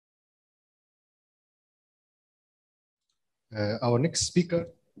Our next speaker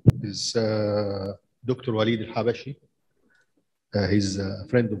is Dr. Walid Al-Habashi. He's a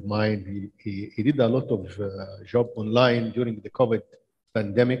friend of mine. He did a lot of job online during the COVID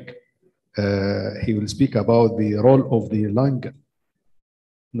pandemic. He will speak about the role of the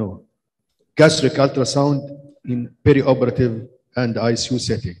gastric ultrasound in perioperative and ICU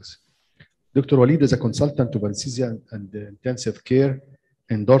settings. Dr. Walid is a consultant of anesthesia and intensive care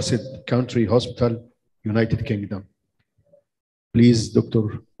in Dorset Country Hospital, United Kingdom. Please,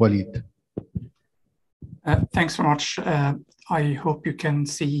 Dr. Walid. Thanks so much. I hope you can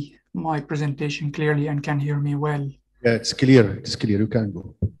see my presentation clearly and can hear me well. Yeah, it's clear. It's clear. You can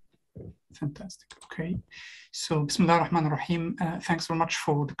go. Fantastic. Okay. So, Bismillah ar-Rahman ar-Rahim. Thanks so much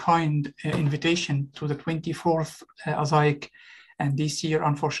for the kind invitation to the 24th ASAIC, and this year,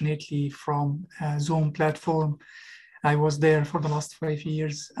 unfortunately, from Zoom platform. I was there for the last 5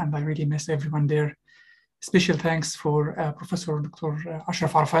 years, and I really miss everyone there. Special thanks for Professor Dr.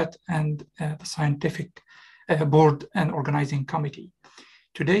 Ashraf Arafat and the scientific board and organizing committee.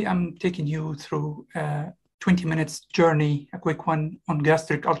 Today, I'm taking you through a 20 minutes journey, a quick one on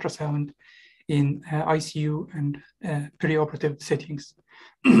gastric ultrasound in ICU and perioperative settings.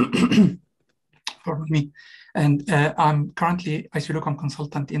 Pardon me. And I'm currently ICU locum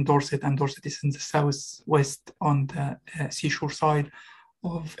consultant in Dorset, and Dorset is in the southwest on the seashore side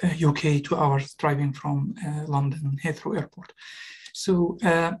of UK, 2 hours driving from London Heathrow Airport. So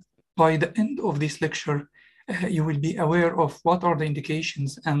by the end of this lecture, you will be aware of what are the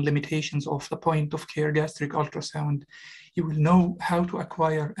indications and limitations of the point of care gastric ultrasound. You will know how to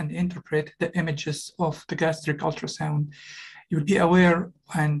acquire and interpret the images of the gastric ultrasound. You'll be aware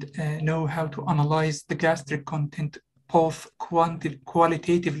and know how to analyze the gastric content both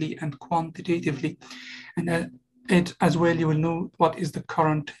qualitatively and quantitatively. And as well, you will know what is the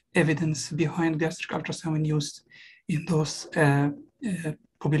current evidence behind gastric ultrasound use in those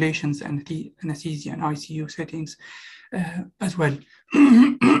populations and the anesthesia and ICU settings as well.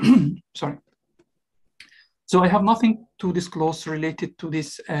 Sorry. So I have nothing to disclose related to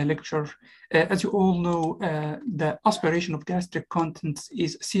this lecture. As you all know, the aspiration of gastric contents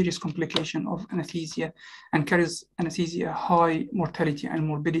is a serious complication of anesthesia and carries anesthesia high mortality and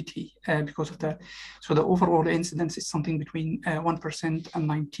morbidity because of that. So the overall incidence is something between 1% and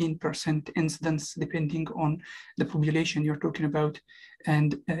 19% incidence, depending on the population you're talking about.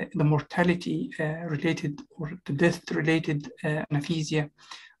 And the mortality related or the death related anesthesia,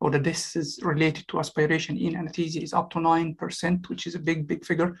 or the deaths is related to aspiration in anesthesia, is up to 9%, which is a big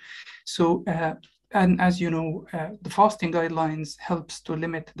figure. So, and as you know, the fasting guidelines helps to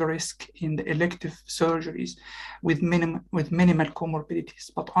limit the risk in the elective surgeries with minimal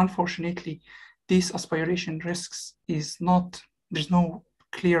comorbidities. But unfortunately, these aspiration risks is not, there's no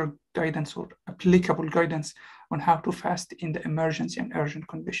clear guidance or applicable guidance on how to fast in the emergency and urgent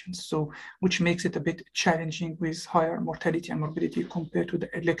conditions. So, which makes it a bit challenging with higher mortality and morbidity compared to the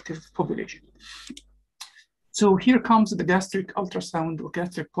elective population. So here comes the gastric ultrasound or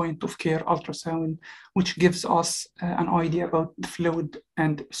gastric point of care ultrasound, which gives us an idea about the fluid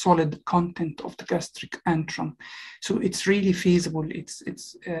and solid content of the gastric antrum. So it's really feasible.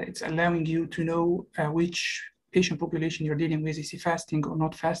 It's allowing you to know which patient population you're dealing with, is he fasting or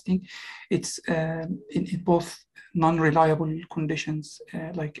not fasting. It's in both non-reliable conditions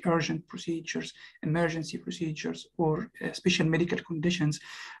like urgent procedures, emergency procedures, or special medical conditions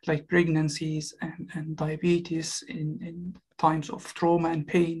like pregnancies and diabetes in times of trauma and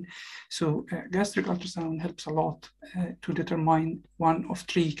pain. So gastric ultrasound helps a lot to determine one of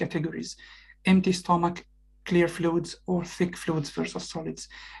 3 categories: empty stomach, clear fluids, or thick fluids versus solids.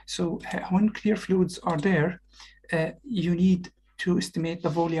 So when clear fluids are there, you need to estimate the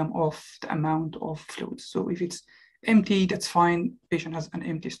volume of the amount of fluids. So if it's empty, that's fine. Patient has an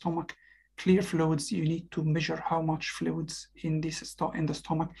empty stomach. Clear fluids, you need to measure how much fluids in the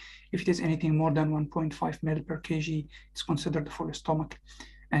stomach. If it is anything more than 1.5 ml per kg, it's considered a full stomach.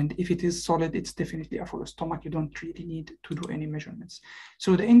 And if it is solid, it's definitely a full stomach. You don't really need to do any measurements.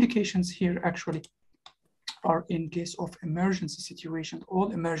 So the indications here actually are in case of emergency situations,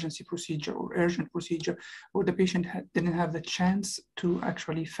 all emergency procedure or urgent procedure, where the patient didn't have the chance to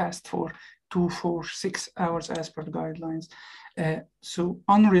actually fast for 2, 4, 6 hours as per the guidelines. So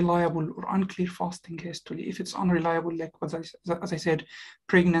unreliable or unclear fasting history. If it's unreliable, like as I said,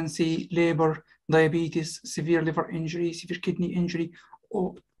 pregnancy, labor, diabetes, severe liver injury, severe kidney injury,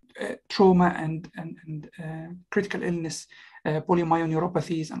 or trauma and critical illness,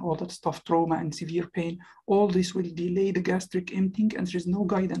 polymyoneuropathies and all that stuff, trauma and severe pain, all this will delay the gastric emptying, and there is no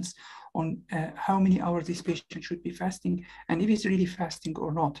guidance on how many hours this patient should be fasting and if he's really fasting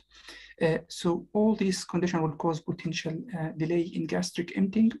or not. So all these conditions will cause potential delay in gastric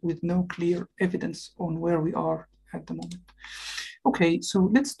emptying with no clear evidence on where we are at the moment. Okay, so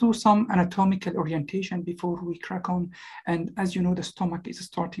let's do some anatomical orientation before we crack on. And as you know, the stomach is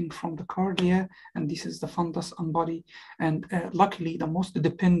starting from the cardia, and this is the fundus and body. And luckily, the most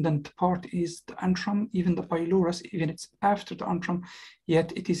dependent part is the antrum, even the pylorus, even it's after the antrum,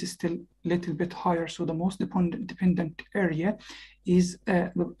 yet it is still a little bit higher. So the most dependent area is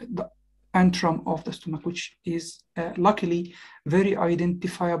the antrum of the stomach, which is luckily very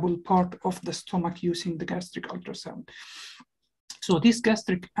identifiable part of the stomach using the gastric ultrasound. So this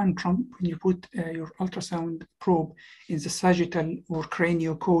gastric antrum, when you put your ultrasound probe in the sagittal or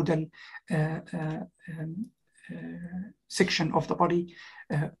craniocaudal section of the body,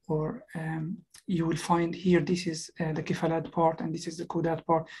 you will find here, this is the cephalad part and this is the caudate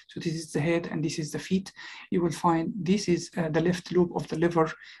part. So this is the head and this is the feet. You will find this is the left lobe of the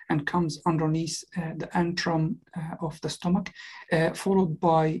liver and comes underneath the antrum of the stomach, followed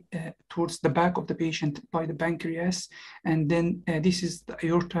by towards the back of the patient by the pancreas. And then this is the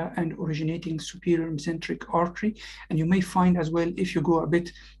aorta and originating superior mesenteric artery. And you may find as well, if you go a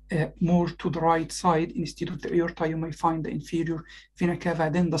bit more to the right side, instead of the aorta, you may find the inferior vena cava,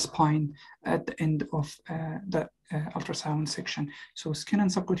 then the spine at the end of the ultrasound section. So skin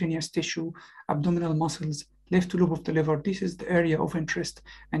and subcutaneous tissue, abdominal muscles, left lobe of the liver, this is the area of interest.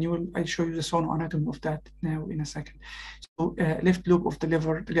 And I'll show you the sonoanatomy of that now in a second. So left lobe of the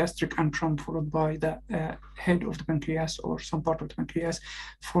liver, the gastric antrum, followed by the head of the pancreas or some part of the pancreas,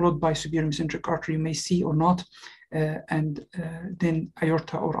 followed by superior mesenteric artery, you may see or not. And then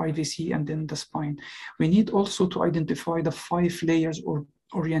aorta or IVC, and then the spine. We need also to identify the 5 layers or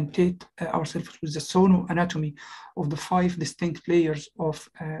orientate ourselves with the sonoanatomy of the 5 distinct layers of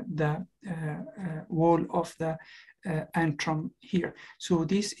the wall of the antrum here. So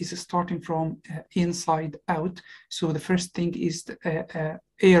this is starting from inside out. So the first thing is the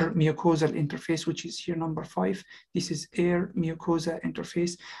air mucosal interface, which is here number 5. This is air mucosa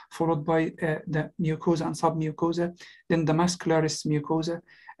interface, followed by the mucosa and submucosa, then the muscularis mucosa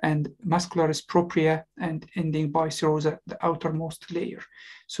and muscularis propria, and ending by serosa, the outermost layer.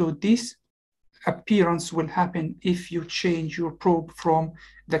 So this appearance will happen if you change your probe from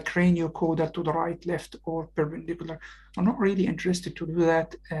the craniocaudal to the right, left, or perpendicular. I'm not really interested to do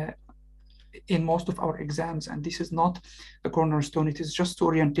that in most of our exams, and this is not the cornerstone. It is just to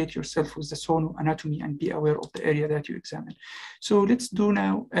orientate yourself with the sonoanatomy and be aware of the area that you examine. So let's do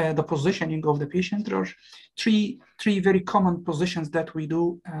now the positioning of the patient. There are three very common positions that we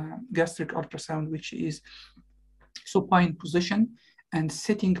do gastric ultrasound, which is supine position and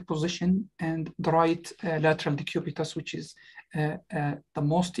sitting position, and the right lateral decubitus, which is the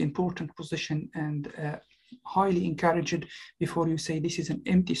most important position and highly encouraged before you say this is an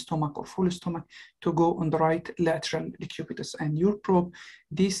empty stomach or full stomach to go on the right lateral decubitus. And your probe,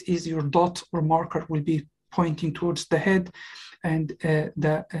 this is your dot or marker, will be pointing towards the head, and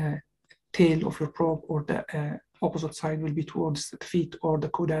the tail of your probe or the opposite side will be towards the feet or the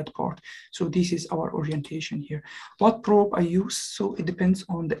caudate part. So this is our orientation here. What probe I use? So it depends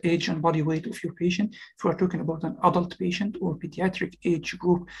on the age and body weight of your patient. If we're talking about an adult patient or pediatric age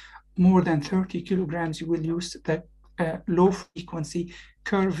group, more than 30 kilograms, you will use the low frequency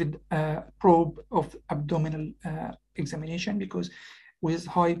curved probe of abdominal examination, because with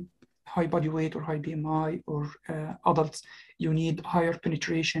high body weight or high BMI or adults, you need higher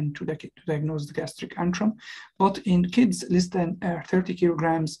penetration to diagnose the gastric antrum. But in kids less than 30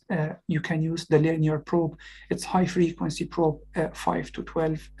 kilograms, you can use the linear probe. It's high frequency probe, 5 to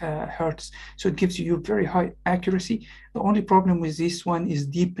 12 hertz. So it gives you very high accuracy. The only problem with this one is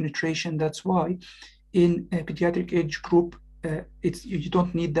deep penetration. That's why in a pediatric age group, you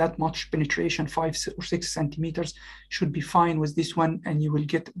don't need that much penetration. 5 or 6 centimeters should be fine with this one, and you will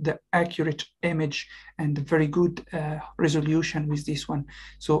get the accurate image and very good resolution with this one.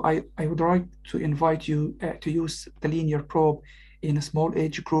 So I would like to invite you to use the linear probe in a small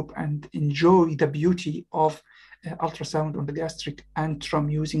age group and enjoy the beauty of ultrasound on the gastric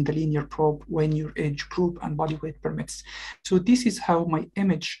antrum using the linear probe when your age group and body weight permits. So this is how my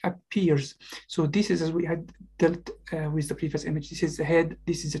image appears. So this is as we had dealt with the previous image. This is the head,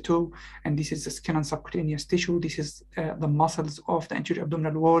 this is the toe, and this is the skin and subcutaneous tissue. This is the muscles of the anterior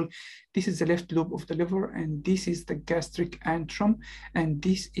abdominal wall. This is the left lobe of the liver, and this is the gastric antrum. And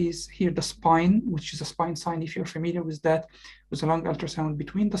this is here the spine, which is a spine sign if you're familiar with that, with a lung ultrasound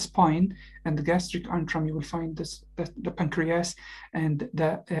between the spine and the gastric antrum, you will find this, the pancreas and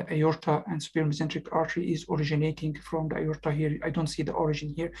the aorta and superior mesenteric artery is originating from the aorta here. I don't see the origin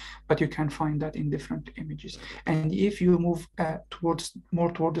here, but you can find that in different images. And if you move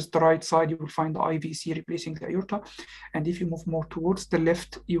more towards the right side, you will find the IVC replacing the aorta. And if you move more towards the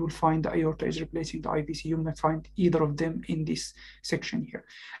left, you will find the aorta is replacing the IVC. You may find either of them in this section here.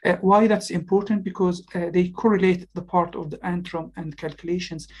 Why that's important? Because they correlate the part of the antrum and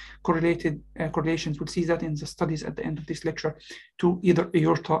calculations, correlations. We'll see that in the studies at the end of this lecture to either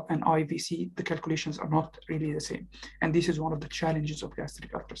aorta and IVC. The calculations are not really the same. And this is one of the challenges of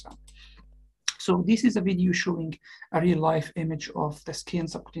gastric ultrasound. So this is a video showing a real-life image of the skin,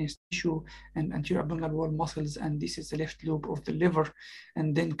 subcutaneous tissue, and anterior abdominal wall muscles, and this is the left lobe of the liver,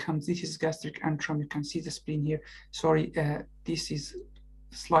 and then comes, this is gastric antrum. You can see the spleen here. Sorry, this is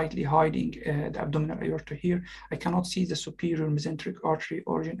slightly hiding the abdominal aorta here. I cannot see the superior mesenteric artery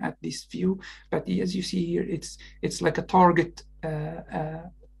origin at this view, but as you see here, it's like a target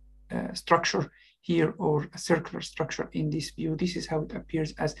structure here, or a circular structure in this view. This is how it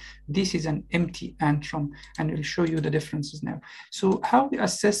appears, as this is an empty antrum, and I'll show you the differences now. So how we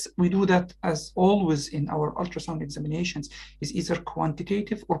assess, we do that as always in our ultrasound examinations, is either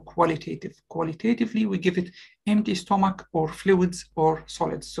quantitative or qualitative. Qualitatively, we give it empty stomach or fluids or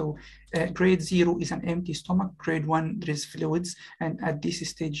solids. So grade 0 is an empty stomach, grade 1 there is fluids, and at this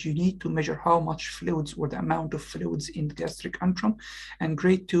stage you need to measure how much fluids or the amount of fluids in the gastric antrum, and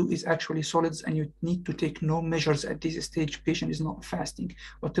grade 2 is actually solids, and you need to take no measures at this stage. Patient is not fasting,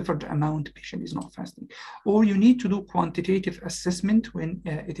 whatever the amount, patient is not fasting. Or you need to do quantitative assessment when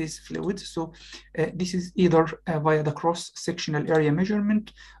it is fluids. So this is either via the cross-sectional area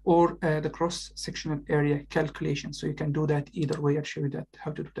measurement or the cross-sectional area calculation. So you can do that either way. I'll show you that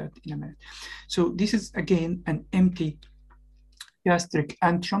how to do that in a minute. So this is again an empty gastric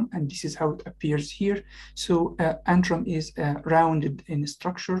antrum, and this is how it appears here. So antrum is rounded in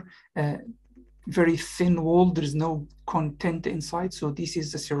structure, very thin wall. There is no content inside. So this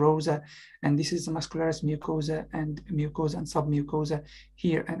is the serosa, and this is the muscularis mucosa and submucosa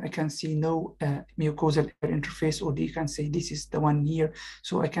here. And I can see no mucosal interface, or you can say this is the one here.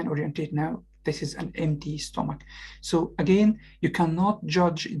 So I can orientate now. This is an empty stomach. So again, you cannot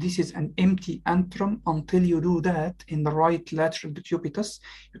judge this is an empty antrum until you do that in the right lateral decubitus.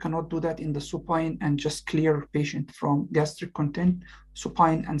 You cannot do that in the supine and just clear patient from gastric content.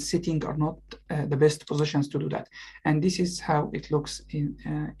 Supine and sitting are not the best positions to do that. And this is how it looks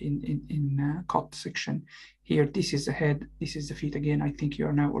in cut section. Here, this is the head, this is the feet. Again, I think you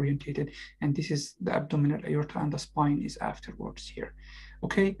are now orientated, and this is the abdominal aorta, and the spine is afterwards here.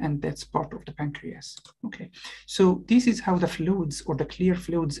 Okay, and that's part of the pancreas. Okay, so this is how the fluids or the clear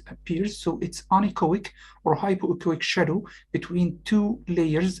fluids appears. So it's anechoic or hypoechoic shadow between two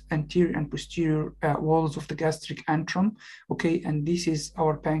layers, anterior and posterior walls of the gastric antrum. Okay, and this is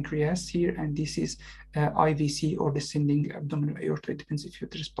our pancreas here, and this is IVC or descending abdominal aorta. It depends if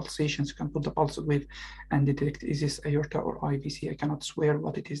there's pulsations. You can put the pulse wave and detect is this aorta or IVC. I cannot swear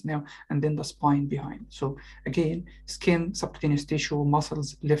what it is now. And then the spine behind. So again, skin, subcutaneous tissue,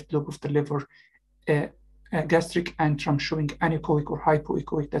 muscles, left lobe of the liver, gastric antrum showing anechoic or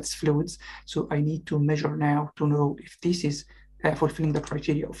hypoechoic, that's fluids. So I need to measure now to know if this is fulfilling the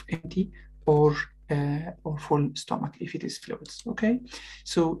criteria of empty or full stomach if it is fluids. Okay,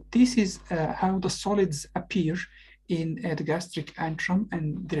 so this is how the solids appear in the gastric antrum,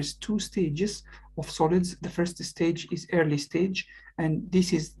 and there's two stages of solids. The first stage is early stage, and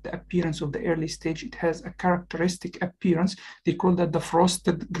this is the appearance of the early stage. It has a characteristic appearance. They call that the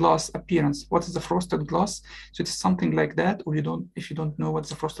frosted glass appearance. What is the frosted glass? So it's something like that, or if you don't know what's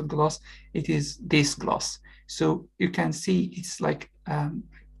the frosted glass, it is this glass. So you can see it's like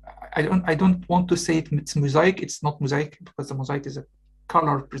I don't want to say it's mosaic. It's not mosaic because the mosaic is a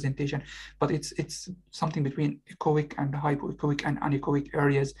color presentation, but it's something between echoic and hypoechoic and anechoic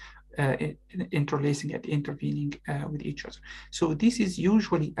areas interlacing and intervening with each other. So this is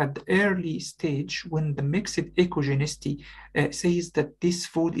usually at the early stage when the mixed echogenicity says that this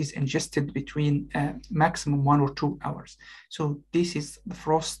food is ingested between maximum 1 or 2 hours. So this is the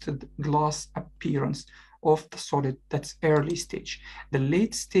frosted glass appearance of the solid. That's early stage. The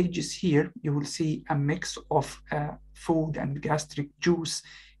late stages here, you will see a mix of food and gastric juice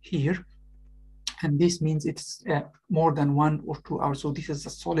here. And this means it's more than 1 or 2 hours. So this is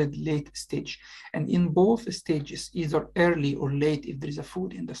a solid late stage. And in both stages, either early or late, if there is a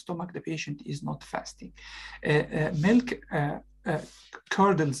food in the stomach, the patient is not fasting. Milk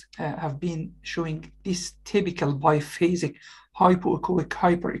curdles have been showing this typical biphasic hypoechoic,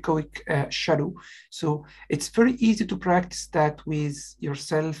 hyperechoic shadow. So it's very easy to practice that with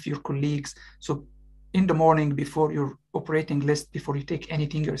yourself, your colleagues. So in the morning before your operating list, before you take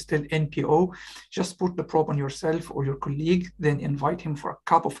anything, you're still NPO, just put the probe on yourself or your colleague, then invite him for a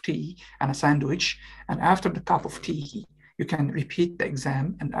cup of tea and a sandwich. And after the cup of tea, you can repeat the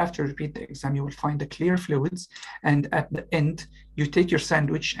exam. And after you repeat the exam, you will find the clear fluids. And at the end, you take your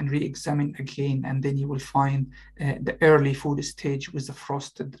sandwich and re-examine again. And then you will find the early food stage with the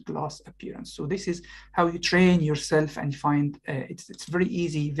frosted glass appearance. So this is how you train yourself and find it's very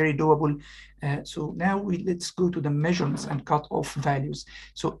easy, very doable. So now let's go to the measurements and cutoff values.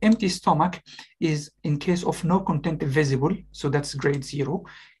 So empty stomach is in case of no content visible. So that's grade 0.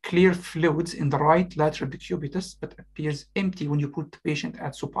 Clear fluids in the right lateral decubitus, but appears empty when you put the patient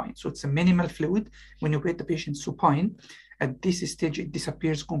at supine. So it's a minimal fluid. When you put the patient supine, at this stage, it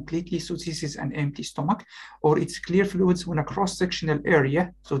disappears completely. So this is an empty stomach. Or it's clear fluids when a cross-sectional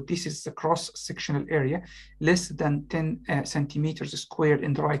area, so this is the cross-sectional area, less than 10 centimeters squared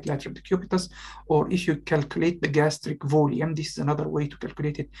in the right lateral decubitus. Or if you calculate the gastric volume, this is another way to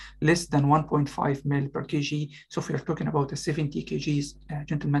calculate it, less than 1.5 ml per kg. So if you're talking about a 70 kgs,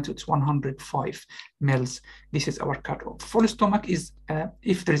 gentlemen, so it's 105 mLs. This is our cutoff. Full stomach is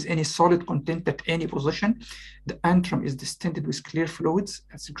if there is any solid content at any position, the antrum is distended with clear fluids,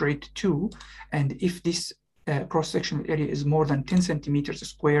 that's grade 2. And if this cross-sectional area is more than 10 centimeters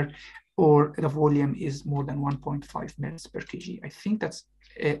square, or the volume is more than 1.5 mL per kg. I think that's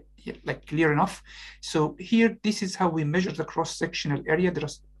like clear enough. So here, this is how we measure the cross-sectional area. There are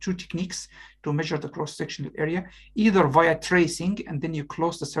 2 techniques to measure the cross-sectional area, either via tracing, and then you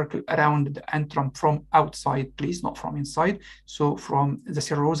close the circle around the antrum from outside, please, not from inside. So from the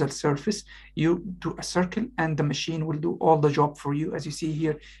serosal surface, you do a circle and the machine will do all the job for you. As you see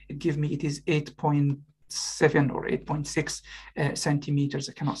here, it is 8.7 or 8.6 centimeters.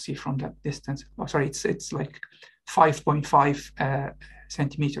 I cannot see from that distance. Oh, sorry, it's like 5.5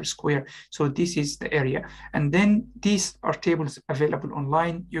 centimeters square. So this is the area. And then these are tables available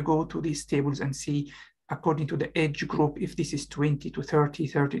online. You go to these tables and see, according to the age group, if this is 20 to 30,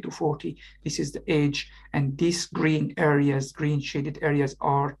 30 to 40, this is the age. And these green areas, green shaded areas,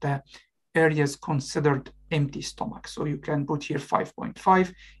 are the areas considered empty stomach. So you can put here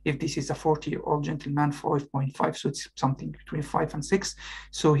 5.5. If this is a 40-year-old gentleman, 5.5. So it's something between 5 and 6.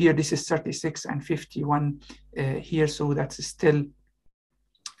 So here, this is 36 and 51 here. So that's still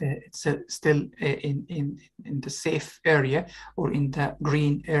it's still in the safe area or in the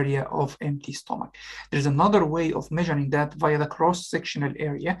green area of empty stomach. There's another way of measuring that via the cross-sectional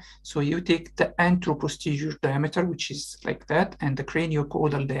area. So you take the anteroposterior diameter, which is like that, and the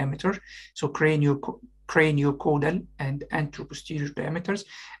craniocaudal diameter. So craniocaudal and anteroposterior diameters.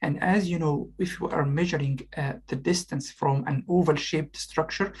 And as you know, if you are measuring the distance from an oval-shaped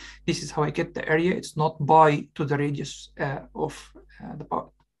structure, this is how I get the area. It's not pi to the radius of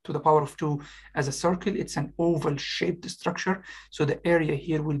to the power of 2 as a circle. It's an oval-shaped structure. So the area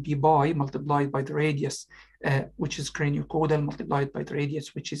here will be pi multiplied by the radius, which is craniocaudal, multiplied by the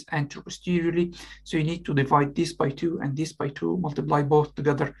radius, which is anteroposteriorly. So you need to divide this by 2 and this by 2, multiply both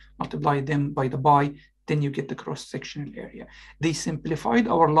together, multiply them by the pi, then you get the cross-sectional area. They simplified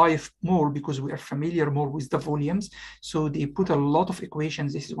our life more because we are familiar more with the volumes. So they put a lot of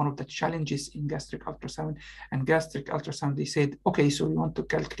equations. This is one of the challenges in gastric ultrasound. And gastric ultrasound, they said, okay, so we want to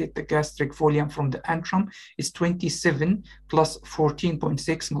calculate the gastric volume from the antrum. It's 27 plus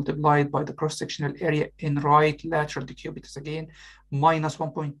 14.6 multiplied by the cross-sectional area in right lateral decubitus again, minus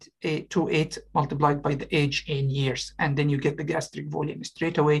 1.28 multiplied by the age in years. And then you get the gastric volume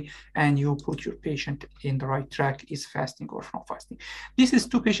straight away, and you put your patient in the right track, is fasting or not fasting. This is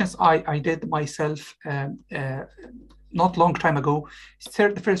 2 patients I did myself not long time ago.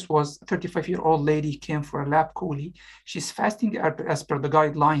 The first was a 35-year-old lady, came for a lab chole. She's fasting as per the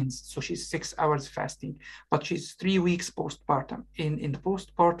guidelines. So she's 6 hours fasting, but she's 3 weeks postpartum. In the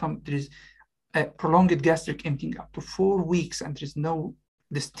postpartum, there is prolonged gastric emptying up to 4 weeks, and there is no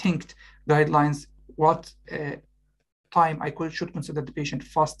distinct guidelines what time I should consider the patient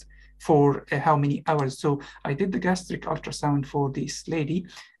fast for how many hours. So I did the gastric ultrasound for this lady,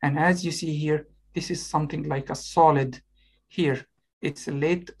 and as you see here, this is something like a solid here. It's a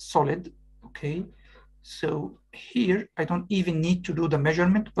late solid, okay? So here, I don't even need to do the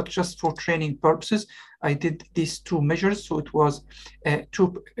measurement, but just for training purposes, I did these 2 measures. So it was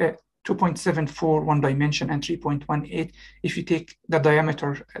 2.74 one dimension and 3.18. If you take the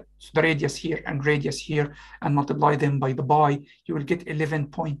diameter, so the radius here and radius here, and multiply them by the pi, you will get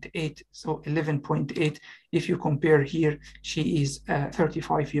 11.8. So 11.8, if you compare here, she is a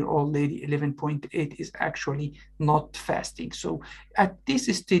 35-year-old lady, 11.8 is actually not fasting. So at this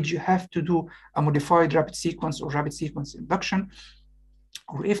stage, you have to do a modified rapid sequence or rapid sequence induction.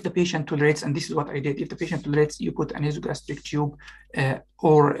 Or if the patient tolerates, and this is what I did, if the patient tolerates, you put a nasogastric tube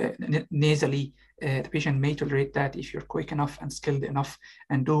or nasally. The patient may tolerate that if you're quick enough and skilled enough,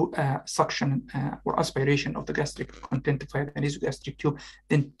 and do suction or aspiration of the gastric content via the nasogastric tube.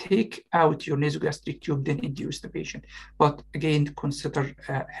 Then take out your nasogastric tube, then induce the patient. But again, consider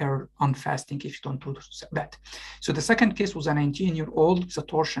her on fasting if you don't do that. So the second case was a 19-year-old with a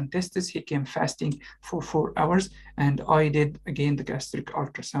torsion testis. He came fasting for 4 hours, and I did again the gastric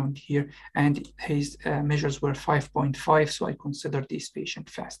ultrasound here, and his measures were 5.5. So I considered this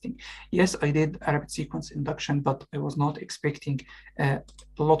patient fasting. Yes, I did a rapid sequence induction, but I was not expecting a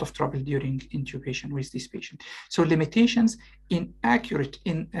lot of trouble during intubation with this patient. So limitations: inaccurate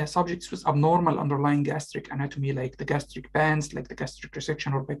in subjects with abnormal underlying gastric anatomy, like the gastric bands, like the gastric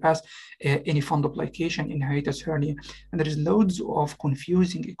resection or bypass, any fundoplication in hiatus hernia. And there is loads of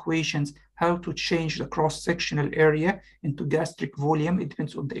confusing equations how to change the cross-sectional area into gastric volume. It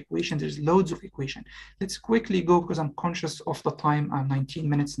depends on the equation. There's loads of equation. Let's quickly go, because I'm conscious of the time. I'm 19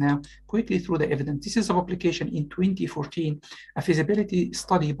 minutes now. Quickly through the evidence. This is a publication in 2014, a feasibility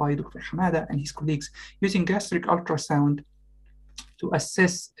study by Dr. Hamada and his colleagues using gastric ultrasound to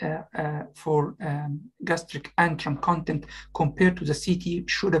assess for gastric antrum content compared to the CT,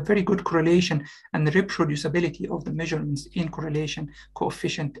 showed a very good correlation and reproducibility of the measurements in correlation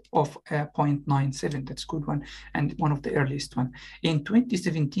coefficient of 0.97. That's a good one, and one of the earliest one. In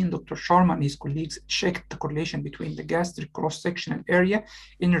 2017, Dr. Sharma and his colleagues checked the correlation between the gastric cross-sectional area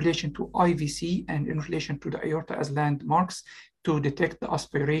in relation to IVC and in relation to the aorta as landmarks to detect the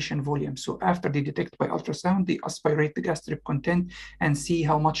aspiration volume. So after they detect by ultrasound, they aspirate the gastric content and see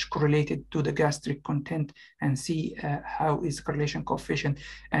how much correlated to the gastric content, and see how is correlation coefficient.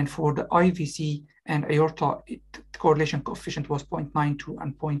 And for the IVC and aorta, the correlation coefficient was 0.92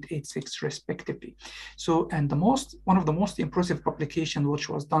 and 0.86 respectively. So, and one of the most impressive publication, which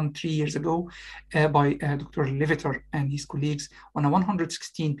was done 3 years ago by Dr. Leviter and his colleagues on a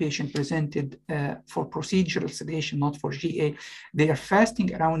 116 patient presented for procedural sedation, not for GA. They are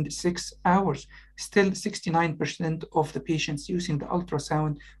fasting around 6 hours. Still, 69% of the patients using the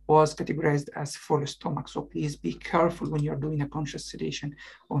ultrasound was categorized as full stomach. So please be careful when you're doing a conscious sedation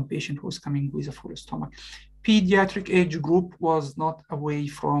on a patient who's coming with a full stomach. Pediatric age group was not away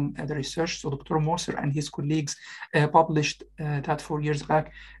from the research. So Dr. Moser and his colleagues published that 4 years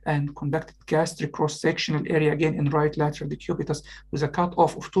back and conducted gastric cross-sectional area, again in right lateral decubitus, with a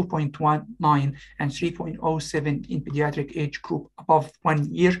cutoff of 2.19 and 3.07 in pediatric age group above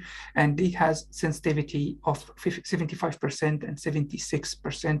 1 year. And it has sensitivity of 75% and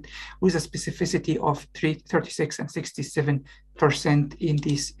 76%, with a specificity of 36 and 67% in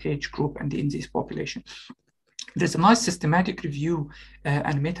this age group and in this population. There's a nice systematic review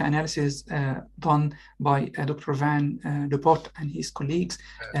and meta-analysis done by Dr. Van Lepot and his colleagues.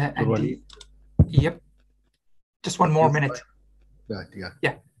 Yep. Just one more minute.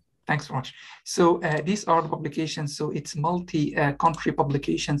 Yeah. Thanks so much. So these are the publications. So it's multi-country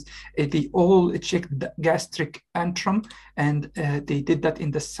publications. They all checked the gastric antrum, and they did that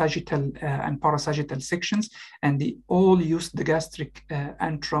in the sagittal and parasagittal sections. And they all used the gastric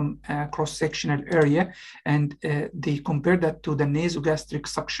antrum cross-sectional area. And they compared that to the nasogastric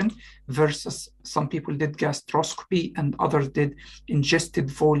suction versus some people did gastroscopy and others did ingested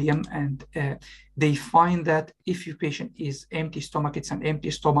volume. And they find that if your patient is empty stomach, it's an empty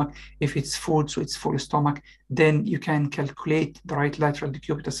stomach. If it's food, so it's full stomach, then you can calculate the right lateral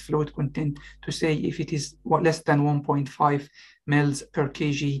decubitus fluid content to say if it is less than 1.5 mL per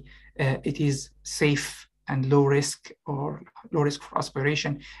kg, it is safe and low risk, or low risk for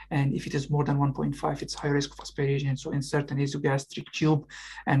aspiration. And if it is more than 1.5, it's high risk of aspiration. So insert a nasogastric tube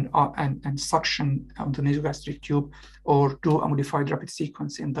and suction on the nasogastric tube, or do a modified rapid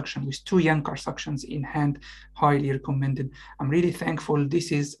sequence induction with 2 Yankar suctions in hand, highly recommended. I'm really thankful.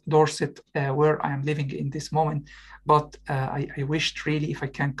 This is Dorset, where I am living in this moment, but I wished really if I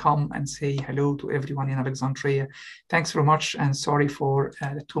can come and say hello to everyone in Alexandria. Thanks very much, and sorry for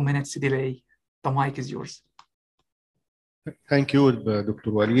the 2 minutes delay. The mic is yours. Thank you,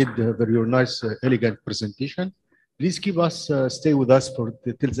 Dr. Walid, for your nice, elegant presentation. Please keep us, stay with us till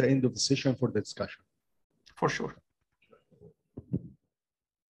the end of the session for the discussion. For sure.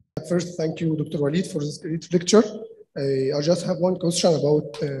 First, thank you, Dr. Walid, for this great lecture. I just have one question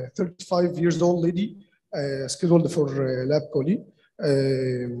about 35 years old lady scheduled for lab chole.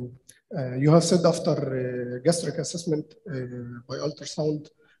 You have said after gastric assessment by ultrasound,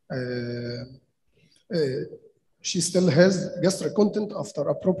 she still has gastric content after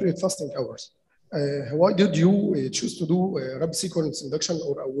appropriate fasting hours. Why did you choose to do rapid sequence induction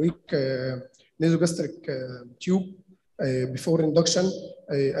or awake nasogastric tube before induction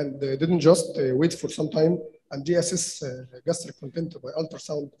and didn't just wait for some time and reassess gastric content by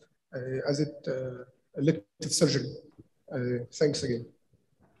ultrasound as it elective surgery? Thanks again.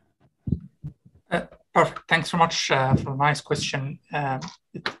 Perfect. Thanks so much for a nice question.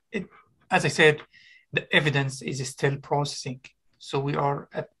 As I said, the evidence is still processing. So we are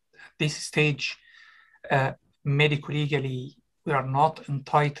at this stage, medico-legally, we are not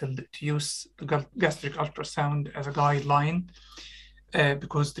entitled to use the gastric ultrasound as a guideline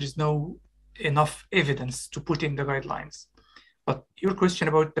because there is no enough evidence to put in the guidelines. But your question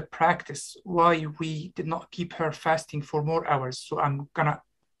about the practice, why we did not keep her fasting for more hours. So I'm gonna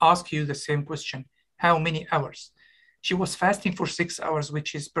ask you the same question. How many hours? She was fasting for 6 hours,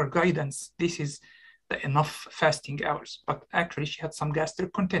 which is per guidance. This is the enough fasting hours, but actually she had some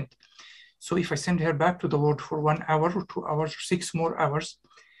gastric content. So if I send her back to the ward for 1 hour or 2 hours or 6 more hours,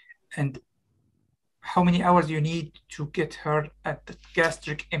 and how many hours you need to get her at the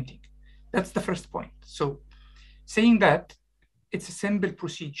gastric emptying? That's the first point. So saying that, it's a simple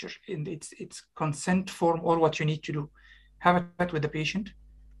procedure and it's consent form or what you need to do. Have a chat with the patient,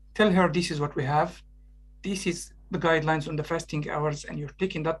 tell her this is what we have, this is the guidelines on the fasting hours and you're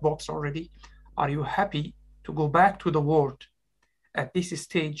ticking that box already. Are you happy to go back to the ward at this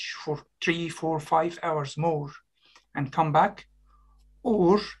stage for 3, 4, 5 hours more and come back?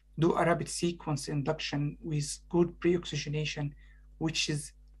 Or do a rapid sequence induction with good pre-oxygenation, which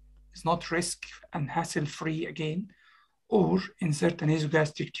is not risk and hassle-free again, or insert a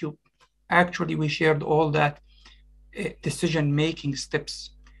nasogastric tube. Actually, we shared all that decision-making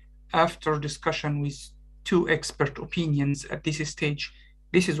steps after discussion with 2 expert opinions at this stage.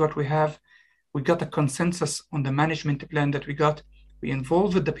 This is what we have. We got a consensus on the management plan that we got. We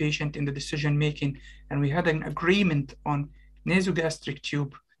involved the patient in the decision-making, and we had an agreement on nasogastric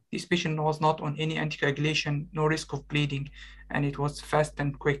tube. This patient was not on any anticoagulation, no risk of bleeding, and it was fast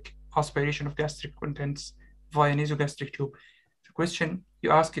and quick aspiration of gastric contents via nasogastric tube. The question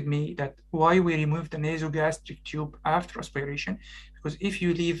you asked me that why we removed the nasogastric tube after aspiration, because if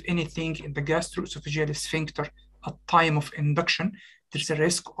you leave anything in the gastroesophageal sphincter at time of induction, there's a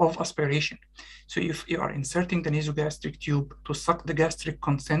risk of aspiration. So if you are inserting the nasogastric tube to suck the gastric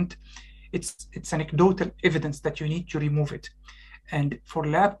content, it's anecdotal evidence that you need to remove it. And for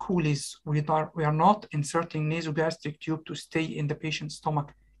lab coolies, we are not inserting nasogastric tube to stay in the patient's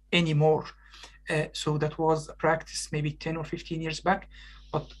stomach anymore. So that was a practice maybe 10 or 15 years back,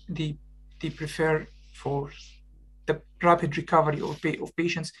 but they prefer for the rapid recovery of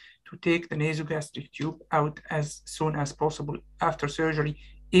patients to take the nasogastric tube out as soon as possible after surgery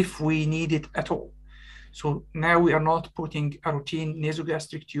if we need it at all. So now we are not putting a routine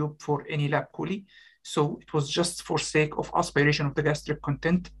nasogastric tube for any lab coolie. So it was just for sake of aspiration of the gastric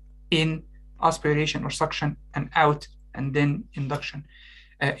content in aspiration or suction and out and then induction.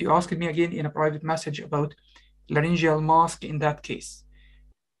 You asked me again in a private message about laryngeal mask in that case.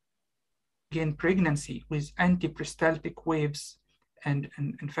 Again, pregnancy with antiperistaltic waves and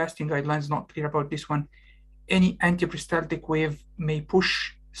fasting guidelines not clear about this one. Any antiperistaltic wave may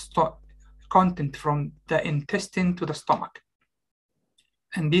push content from the intestine to the stomach.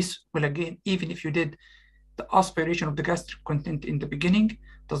 And this will again, even if you did the aspiration of the gastric content in the beginning,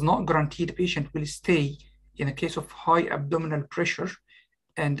 does not guarantee the patient will stay in a case of high abdominal pressure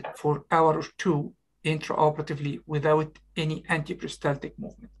and for an hour or 2 intraoperatively without any antiperistaltic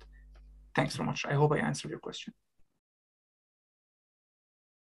movement. Thanks so much. I hope I answered your question.